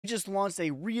We just launched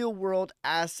a real world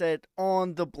asset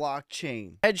on the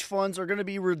blockchain. Hedge funds are going to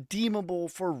be redeemable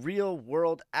for real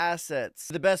world assets.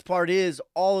 The best part is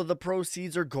all of the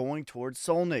proceeds are going towards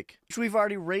Solana, which we've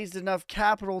already raised enough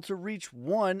capital to reach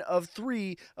one of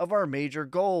 3 of our major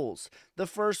goals. The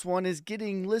first one is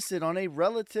getting listed on a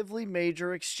relatively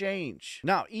major exchange.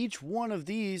 Now, each one of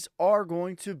these are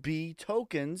going to be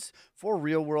tokens for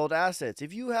real world assets.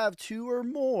 If you have 2 or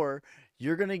more,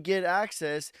 you're going to get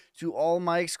access to all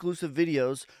my exclusive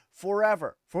videos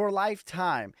forever, for a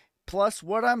lifetime, plus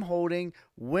what I'm holding,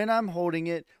 when I'm holding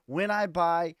it, when I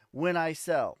buy, when I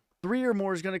sell. 3 or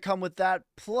more is going to come with that,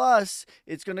 plus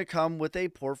it's going to come with a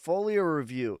portfolio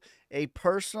review, a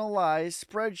personalized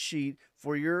spreadsheet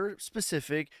for your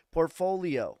specific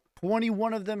portfolio.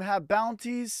 21 of them have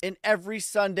bounties, and every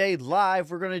Sunday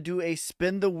live, we're going to do a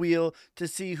spin the wheel to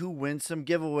see who wins some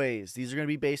giveaways. These are going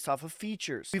to be based off of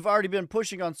features. We've already been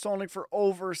pushing on Solana for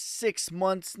over 6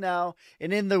 months now,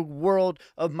 and in the world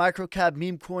of microcap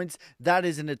meme coins, that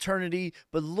is an eternity,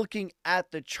 but looking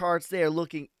at the charts, they are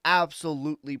looking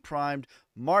absolutely primed.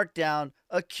 Markdown,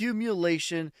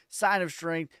 accumulation, sign of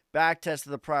strength, back test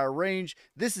of the prior range.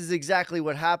 This is exactly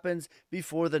what happens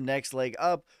before the next leg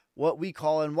up. What we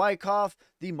call in Wyckoff,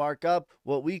 the markup,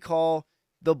 what we call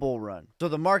the bull run. So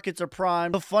the markets are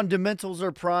primed, the fundamentals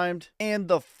are primed, and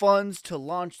the funds to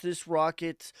launch this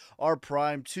rocket are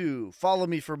primed too. Follow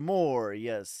me for more,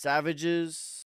 yes, savages.